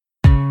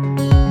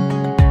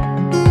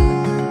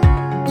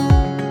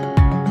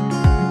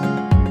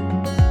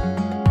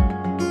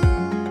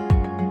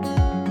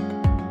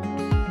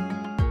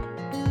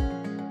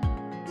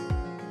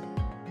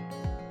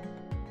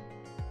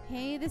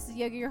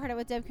Yoga Your Heart Out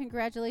with Deb.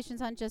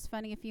 Congratulations on just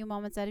finding a few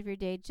moments out of your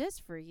day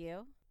just for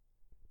you.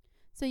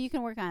 So you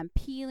can work on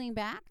peeling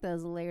back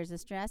those layers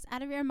of stress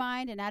out of your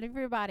mind and out of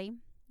your body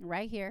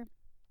right here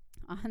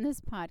on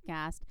this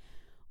podcast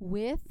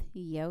with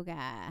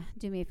yoga.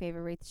 Do me a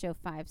favor, rate the show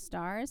 5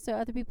 stars so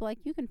other people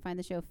like you can find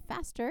the show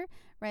faster.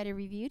 Write a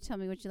review. Tell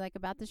me what you like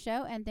about the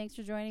show. And thanks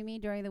for joining me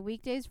during the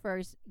weekdays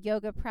for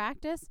yoga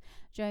practice.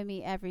 Join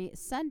me every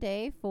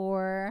Sunday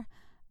for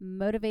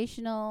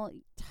motivational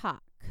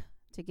talk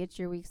to get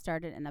your week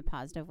started in a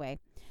positive way.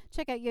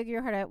 Check out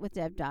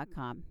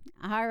yogayourheartoutwithdeb.com.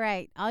 All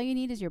right. All you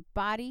need is your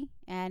body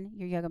and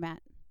your yoga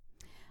mat.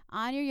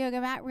 On your yoga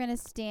mat, we're going to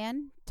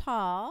stand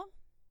tall.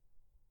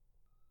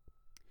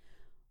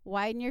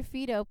 Widen your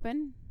feet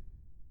open.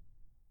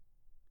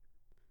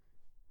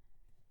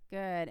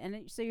 Good.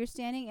 And so you're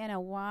standing in a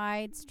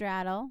wide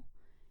straddle.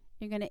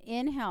 You're going to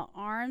inhale,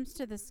 arms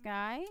to the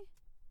sky,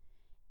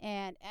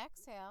 and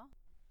exhale.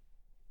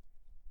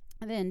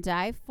 And then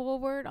dive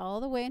forward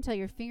all the way until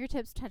your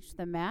fingertips touch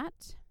the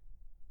mat.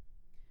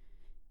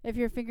 If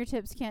your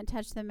fingertips can't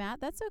touch the mat,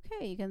 that's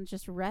okay. You can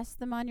just rest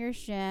them on your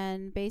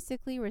shin.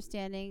 Basically, we're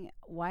standing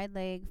wide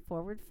leg,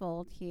 forward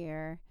fold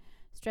here,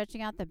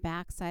 stretching out the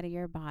back side of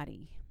your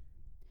body.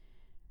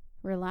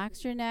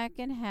 Relax your neck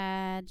and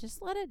head.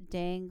 Just let it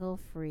dangle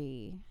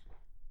free.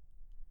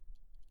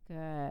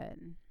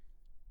 Good.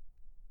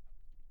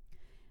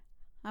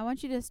 I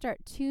want you to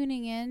start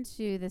tuning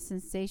into the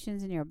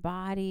sensations in your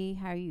body.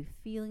 How are you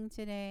feeling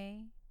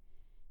today?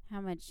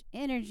 How much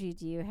energy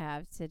do you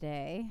have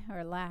today,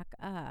 or lack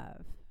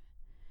of?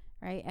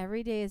 Right?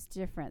 Every day is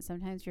different.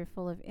 Sometimes you're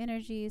full of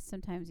energy.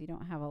 Sometimes you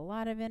don't have a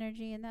lot of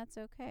energy, and that's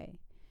okay.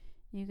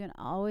 You can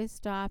always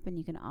stop, and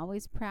you can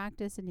always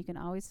practice, and you can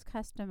always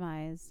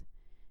customize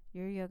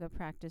your yoga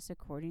practice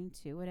according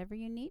to whatever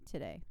you need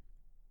today.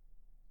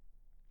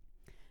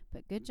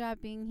 But good job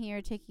being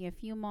here, taking a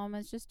few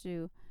moments just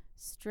to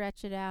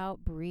stretch it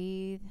out,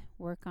 breathe,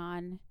 work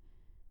on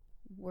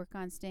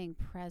staying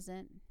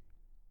present.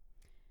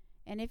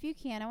 And if you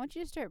can, I want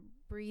you to start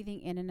breathing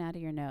in and out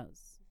of your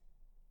nose.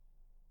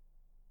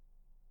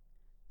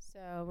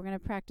 So we're going to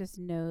practice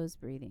nose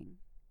breathing.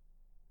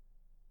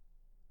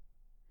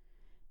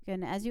 Good.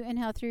 And as you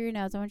inhale through your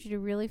nose, I want you to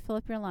really fill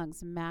up your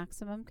lungs,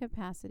 maximum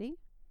capacity.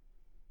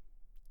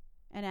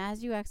 And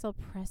as you exhale,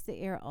 press the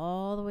air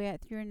all the way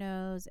out through your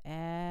nose,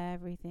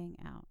 everything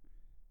out.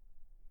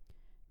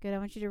 Good. I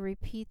want you to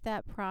repeat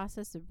that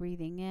process of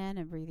breathing in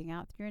and breathing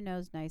out through your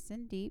nose nice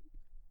and deep.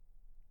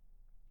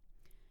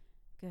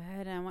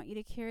 Good. I want you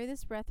to carry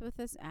this breath with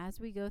us as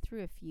we go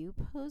through a few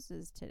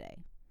poses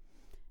today.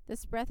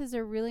 This breath is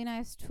a really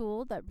nice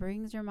tool that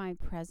brings your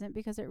mind present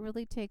because it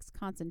really takes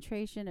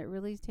concentration. It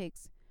really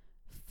takes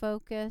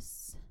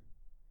focus.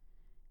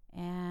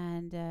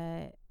 And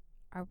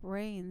our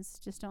brains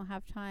just don't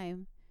have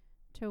time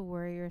to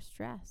worry or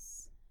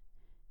stress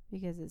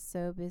because it's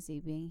so busy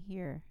being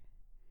here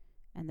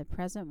and the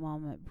present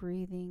moment,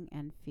 breathing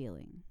and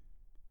feeling.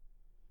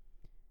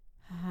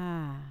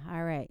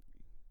 All right.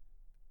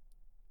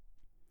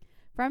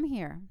 From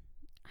here,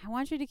 I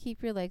want you to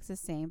keep your legs the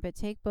same, but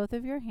take both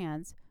of your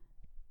hands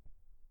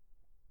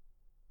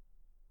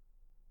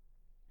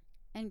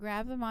and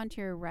grab them onto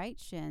your right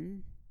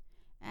shin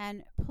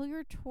and pull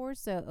your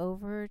torso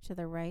over to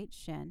the right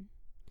shin.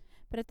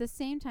 But at the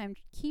same time,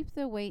 keep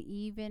the weight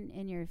even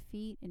in your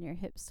feet and your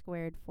hips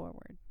squared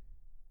forward.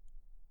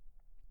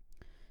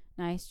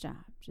 Nice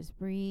job. Just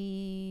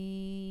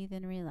breathe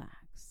and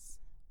relax.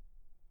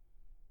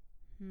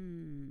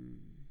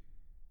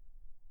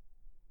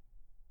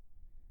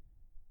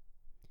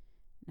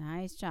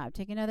 Nice job.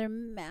 Take another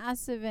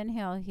massive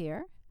inhale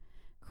here.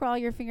 Crawl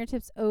your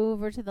fingertips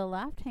over to the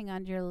left. Hang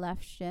on to your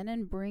left shin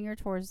and bring your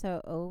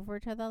torso over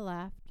to the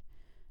left.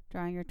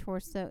 Drawing your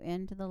torso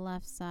into the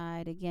left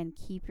side. Again,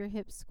 keep your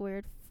hips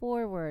squared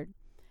forward.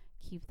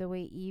 Keep the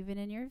weight even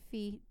in your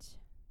feet.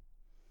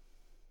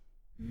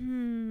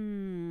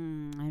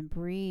 And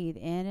breathe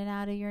in and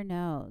out of your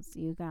nose.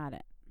 You got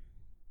it.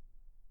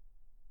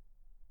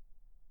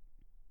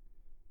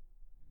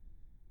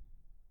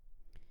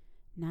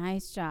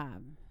 Nice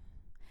job.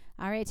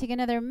 All right, take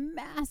another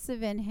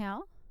massive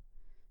inhale.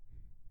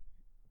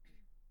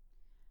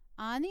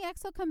 On the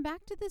exhale, come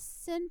back to the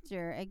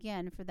center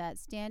again for that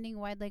standing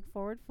wide leg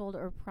forward fold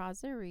or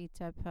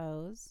Prasarita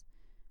pose.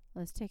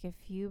 Let's take a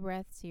few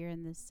breaths here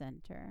in the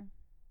center.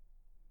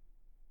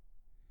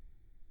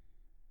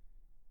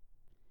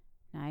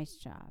 Nice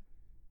job.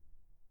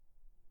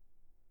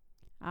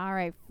 All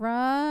right,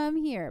 from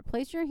here,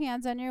 place your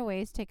hands on your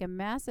waist. Take a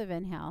massive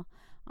inhale.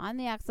 On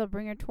the exhale,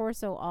 bring your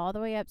torso all the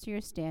way up so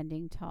you're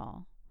standing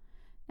tall.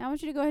 Now I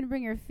want you to go ahead and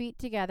bring your feet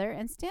together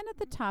and stand at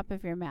the top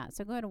of your mat.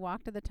 So go ahead and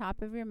walk to the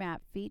top of your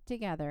mat, feet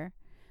together.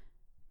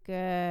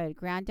 Good.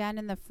 Ground down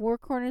in the four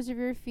corners of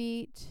your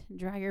feet.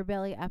 Draw your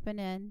belly up and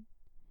in.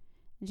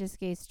 And just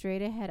gaze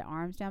straight ahead,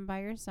 arms down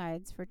by your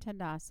sides for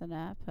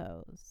Tadasana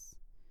pose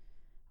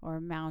or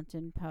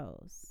mountain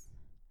pose.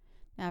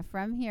 Now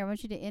from here, I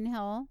want you to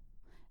inhale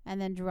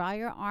and then draw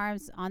your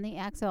arms on the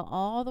exhale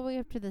all the way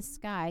up to the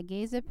sky.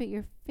 Gaze up at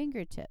your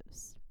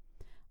fingertips.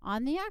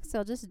 On the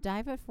exhale, just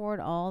dive it forward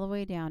all the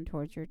way down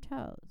towards your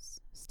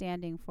toes.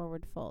 Standing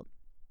forward fold.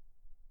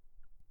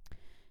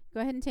 Go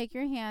ahead and take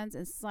your hands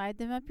and slide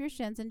them up your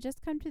shins and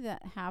just come to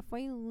that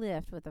halfway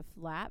lift with a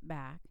flat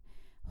back.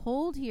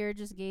 Hold here,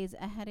 just gaze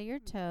ahead of your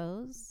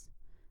toes.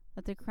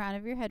 Let the crown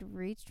of your head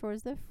reach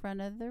towards the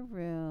front of the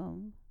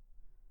room.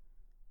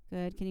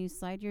 Good. Can you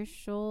slide your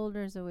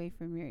shoulders away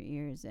from your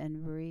ears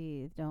and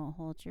breathe? Don't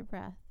hold your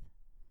breath.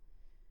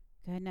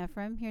 Good. Now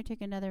from here,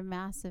 take another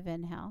massive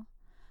inhale.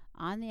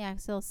 On the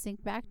exhale,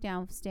 sink back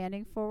down,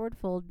 standing forward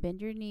fold,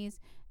 bend your knees,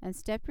 and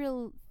step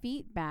your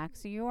feet back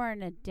so you are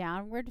in a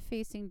downward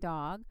facing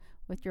dog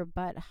with your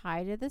butt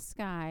high to the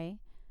sky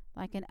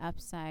like an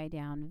upside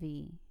down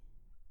V.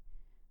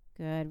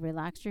 Good.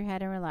 Relax your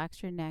head and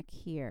relax your neck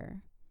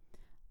here.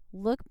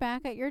 Look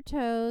back at your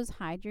toes,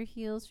 hide your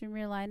heels from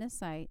your line of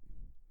sight.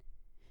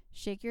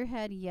 Shake your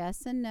head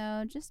yes and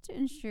no just to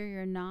ensure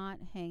you're not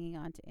hanging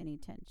on to any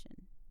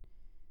tension.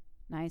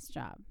 Nice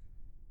job.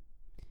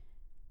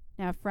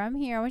 Now from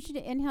here, I want you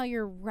to inhale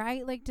your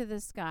right leg to the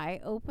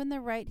sky, open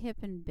the right hip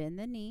and bend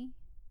the knee,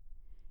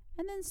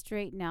 and then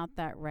straighten out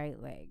that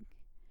right leg.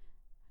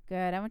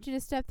 Good. I want you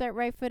to step that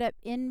right foot up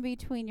in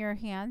between your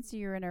hands so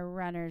you're in a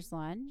runner's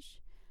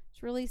lunge.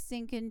 Just really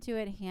sink into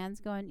it, hands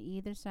go on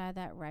either side of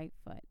that right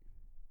foot.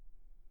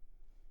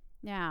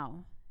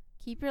 Now,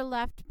 keep your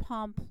left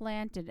palm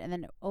planted and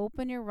then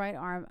open your right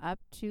arm up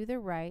to the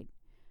right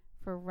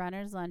for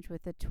runner's lunge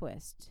with a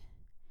twist.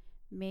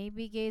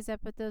 Maybe gaze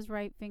up at those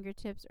right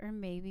fingertips or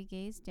maybe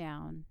gaze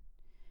down.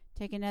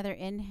 Take another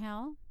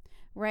inhale.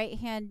 Right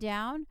hand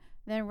down,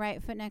 then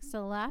right foot next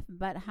to left,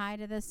 butt high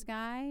to the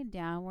sky,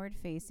 downward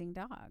facing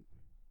dog.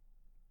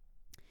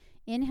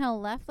 Inhale,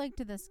 left leg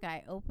to the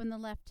sky. Open the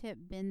left hip,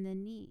 bend the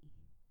knee.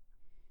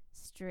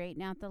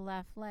 Straighten out the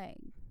left leg.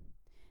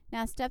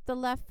 Now step the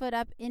left foot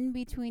up in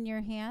between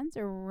your hands,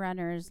 or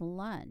runner's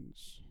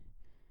lunge.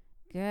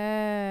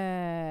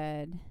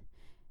 Good.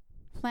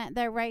 Plant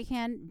that right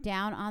hand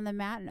down on the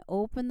mat and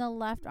open the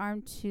left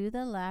arm to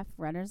the left.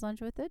 Runner's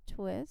lunge with a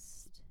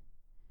twist.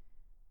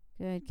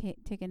 Good.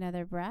 Take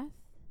another breath.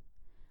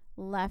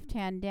 Left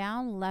hand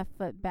down, left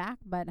foot back,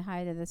 butt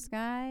high to the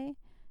sky.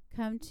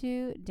 Come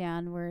to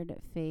downward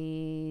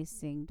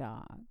facing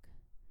dog.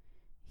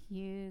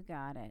 You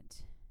got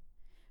it.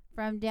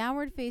 From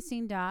downward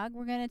facing dog,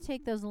 we're going to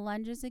take those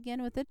lunges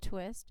again with a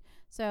twist.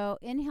 So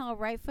inhale,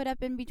 right foot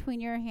up in between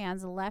your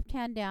hands, left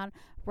hand down,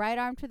 right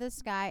arm to the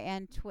sky,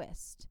 and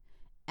twist.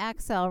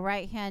 Exhale,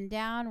 right hand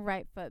down,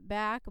 right foot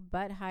back,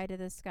 butt high to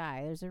the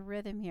sky. There's a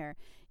rhythm here.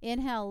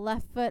 Inhale,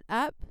 left foot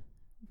up,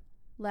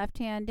 left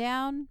hand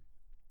down,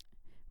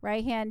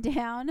 right hand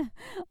down,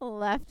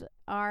 left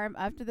arm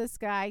up to the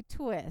sky,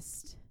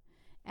 twist.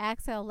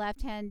 Exhale,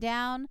 left hand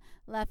down,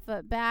 left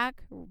foot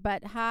back,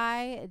 butt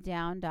high,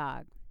 down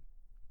dog.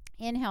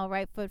 Inhale,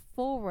 right foot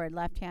forward,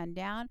 left hand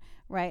down,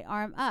 right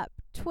arm up,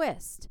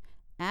 twist.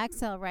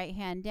 Exhale, right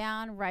hand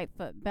down, right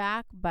foot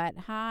back, butt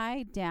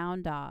high,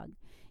 down dog.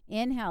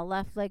 Inhale,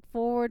 left leg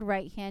forward,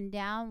 right hand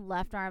down,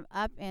 left arm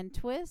up and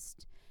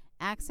twist.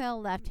 Exhale,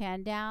 left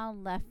hand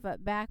down, left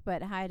foot back,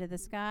 butt high to the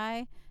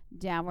sky,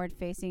 downward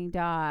facing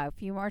dog. A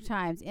few more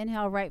times.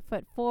 Inhale, right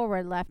foot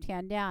forward, left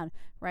hand down,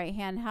 right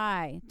hand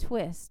high,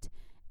 twist.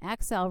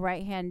 Exhale,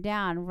 right hand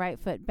down, right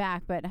foot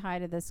back, butt high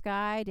to the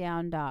sky,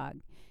 down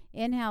dog.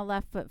 Inhale,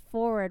 left foot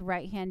forward,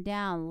 right hand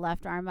down,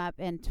 left arm up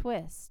and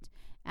twist.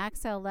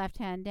 Exhale, left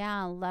hand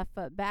down, left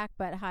foot back,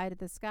 butt high to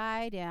the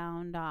sky,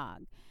 down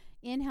dog.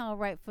 Inhale,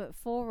 right foot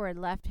forward,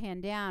 left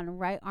hand down,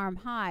 right arm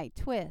high,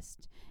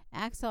 twist.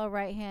 Exhale,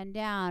 right hand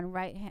down,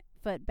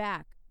 foot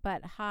back,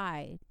 butt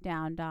high,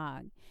 down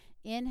dog.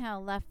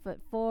 Inhale, left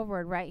foot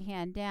forward, right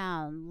hand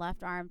down,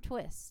 left arm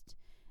twist.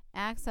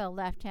 Exhale,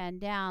 left hand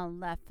down,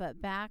 left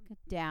foot back,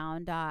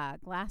 down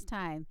dog. Last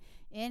time.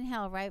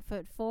 Inhale, right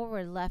foot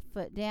forward, left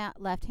foot down,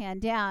 left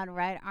hand down,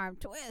 right arm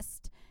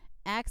twist.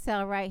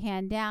 Exhale, right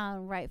hand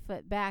down, right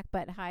foot back,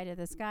 butt high to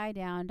the sky,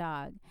 down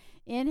dog.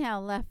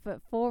 Inhale, left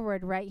foot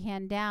forward, right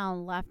hand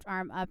down, left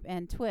arm up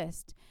and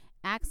twist.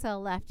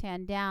 Exhale, left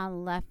hand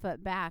down, left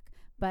foot back,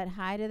 butt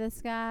high to the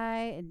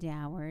sky,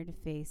 downward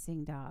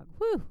facing dog.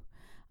 Whew.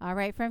 All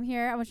right, from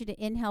here, I want you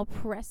to inhale,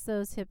 press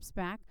those hips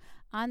back.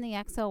 On the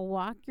exhale,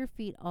 walk your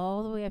feet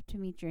all the way up to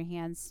meet your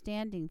hands,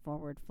 standing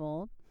forward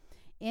fold.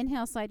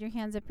 Inhale, slide your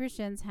hands up your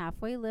shins,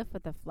 halfway lift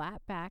with a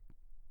flat back.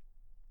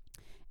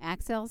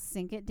 Exhale,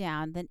 sink it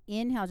down. Then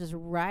inhale, just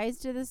rise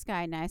to the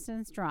sky, nice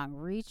and strong.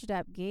 Reach it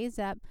up, gaze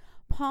up,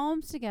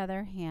 palms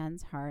together,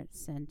 hands, heart,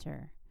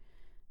 center.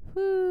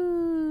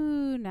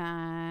 Whoo,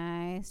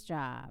 nice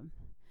job.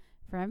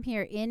 From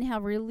here,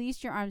 inhale,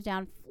 release your arms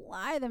down,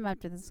 fly them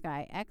up to the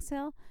sky.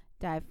 Exhale,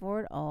 dive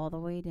forward all the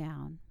way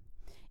down.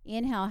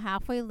 Inhale,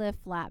 halfway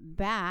lift, flat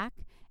back.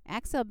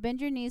 Exhale,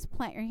 bend your knees,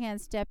 plant your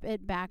hands, step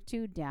it back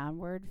to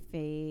downward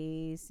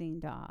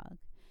facing dog.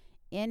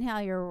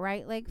 Inhale, your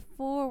right leg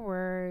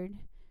forward,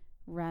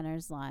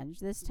 runner's lunge.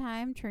 This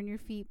time, turn your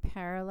feet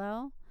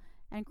parallel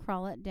and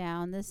crawl it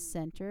down the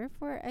center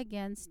for,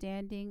 again,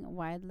 standing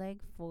wide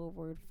leg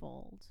forward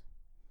fold.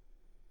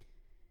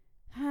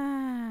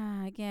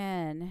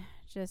 Again,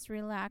 Just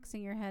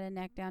relaxing your head and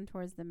neck down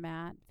towards the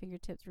mat,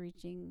 fingertips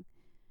reaching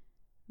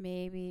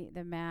maybe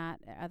the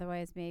mat,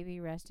 otherwise maybe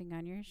resting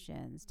on your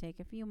shins. Take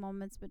a few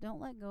moments, but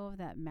don't let go of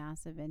that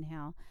massive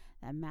inhale,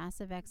 that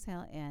massive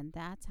exhale in.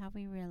 That's how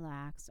we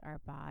relax our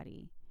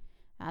body.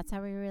 That's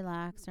how we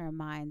relax our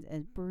minds,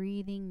 is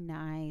breathing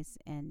nice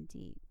and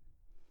deep.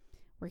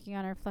 Working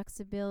on our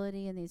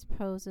flexibility in these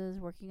poses,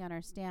 working on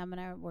our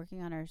stamina,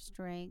 working on our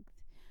strength,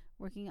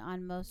 working on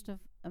the most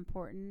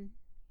important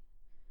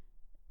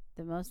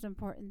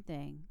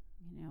thing,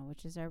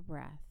 which is our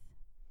breath.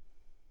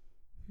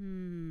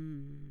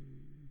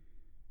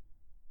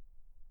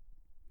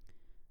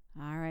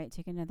 All right,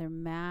 take another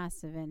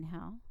massive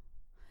inhale.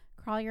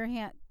 Crawl your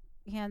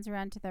hands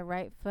around to the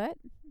right foot.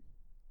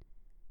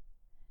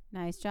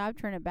 Nice job.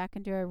 Turn it back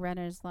into a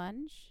runner's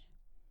lunge.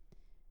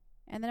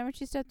 And then I want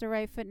you to step the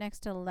right foot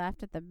next to the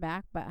left at the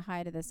back, butt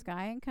high to the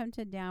sky, and come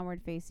to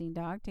downward facing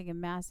dog. Take a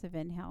massive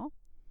inhale.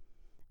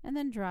 And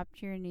then drop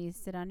to your knees.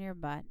 Sit on your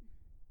butt.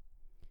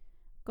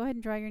 Go ahead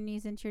and draw your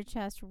knees into your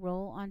chest.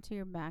 Roll onto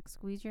your back.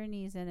 Squeeze your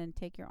knees in and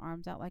take your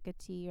arms out like a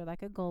T or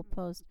like a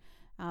goalpost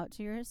out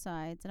to your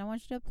sides. And I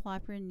want you to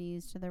plop your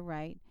knees to the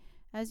right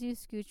as you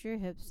scoot your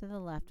hips to the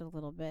left a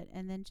little bit.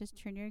 And then just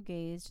turn your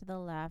gaze to the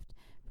left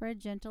for a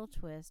gentle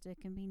twist. It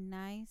can be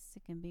nice.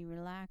 It can be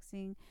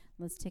relaxing.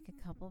 Let's take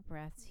a couple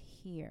breaths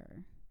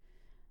here.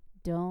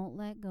 Don't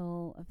let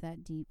go of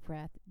that deep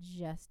breath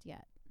just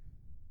yet.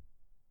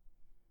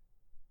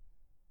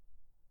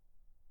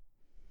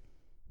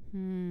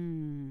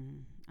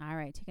 All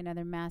right, take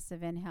another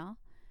massive inhale.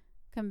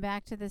 Come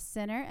back to the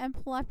center and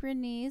pull up your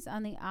knees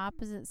on the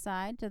opposite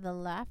side to the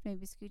left.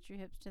 Maybe scoot your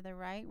hips to the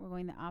right. We're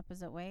going the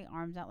opposite way,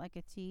 arms out like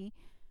a T.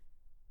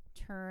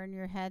 Turn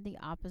your head the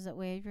opposite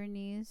way of your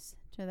knees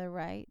to the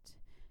right.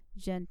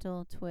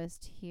 Gentle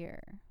twist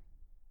here.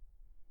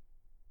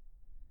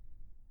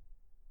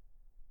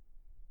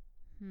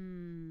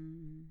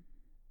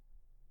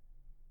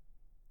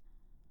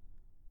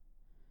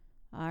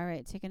 All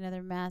right, take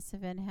another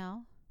massive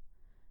inhale.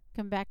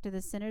 Come back to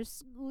the center.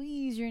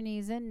 Squeeze your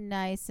knees in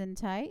nice and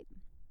tight.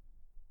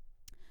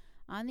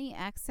 On the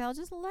exhale,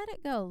 just let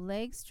it go.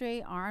 Legs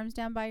straight, arms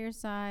down by your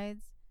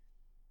sides.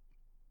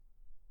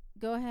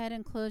 Go ahead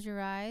and close your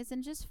eyes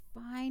and just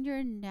find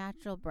your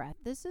natural breath.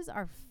 This is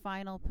our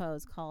final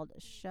pose called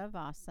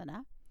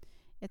Shavasana.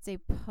 It's a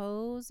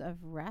pose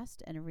of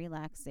rest and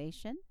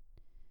relaxation.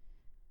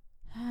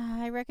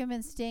 I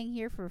recommend staying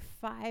here for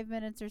 5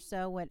 minutes or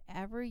so,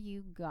 whatever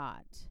you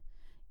got.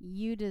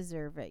 You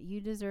deserve it.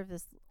 You deserve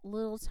this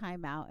little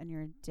time out in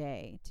your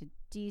day to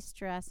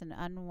de-stress and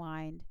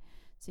unwind.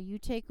 So you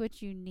take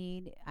what you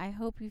need. I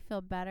hope you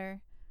feel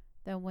better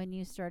than when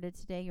you started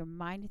today. Your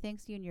mind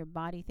thanks you and your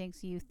body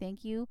thanks you.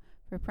 Thank you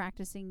for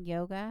practicing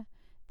yoga.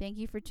 Thank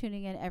you for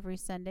tuning in every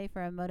Sunday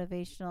for a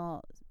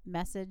motivational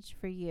message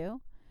for you.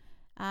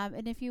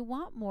 And if you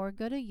want more,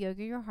 go to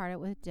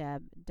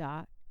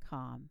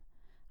yogayourheartoutwithdeb.com.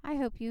 I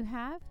hope you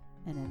have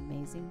an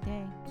amazing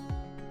day.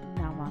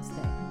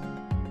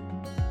 Namaste.